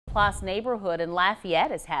Laplace neighborhood in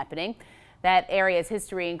Lafayette is happening. That area's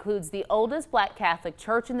history includes the oldest Black Catholic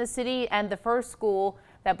church in the city and the first school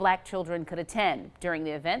that Black children could attend. During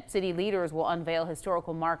the event, city leaders will unveil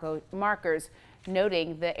historical markers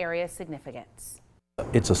noting the area's significance.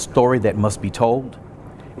 It's a story that must be told.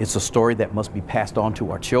 It's a story that must be passed on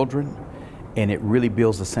to our children, and it really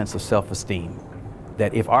builds a sense of self-esteem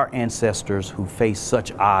that if our ancestors who face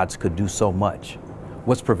such odds could do so much,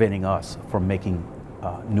 what's preventing us from making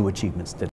new achievements today?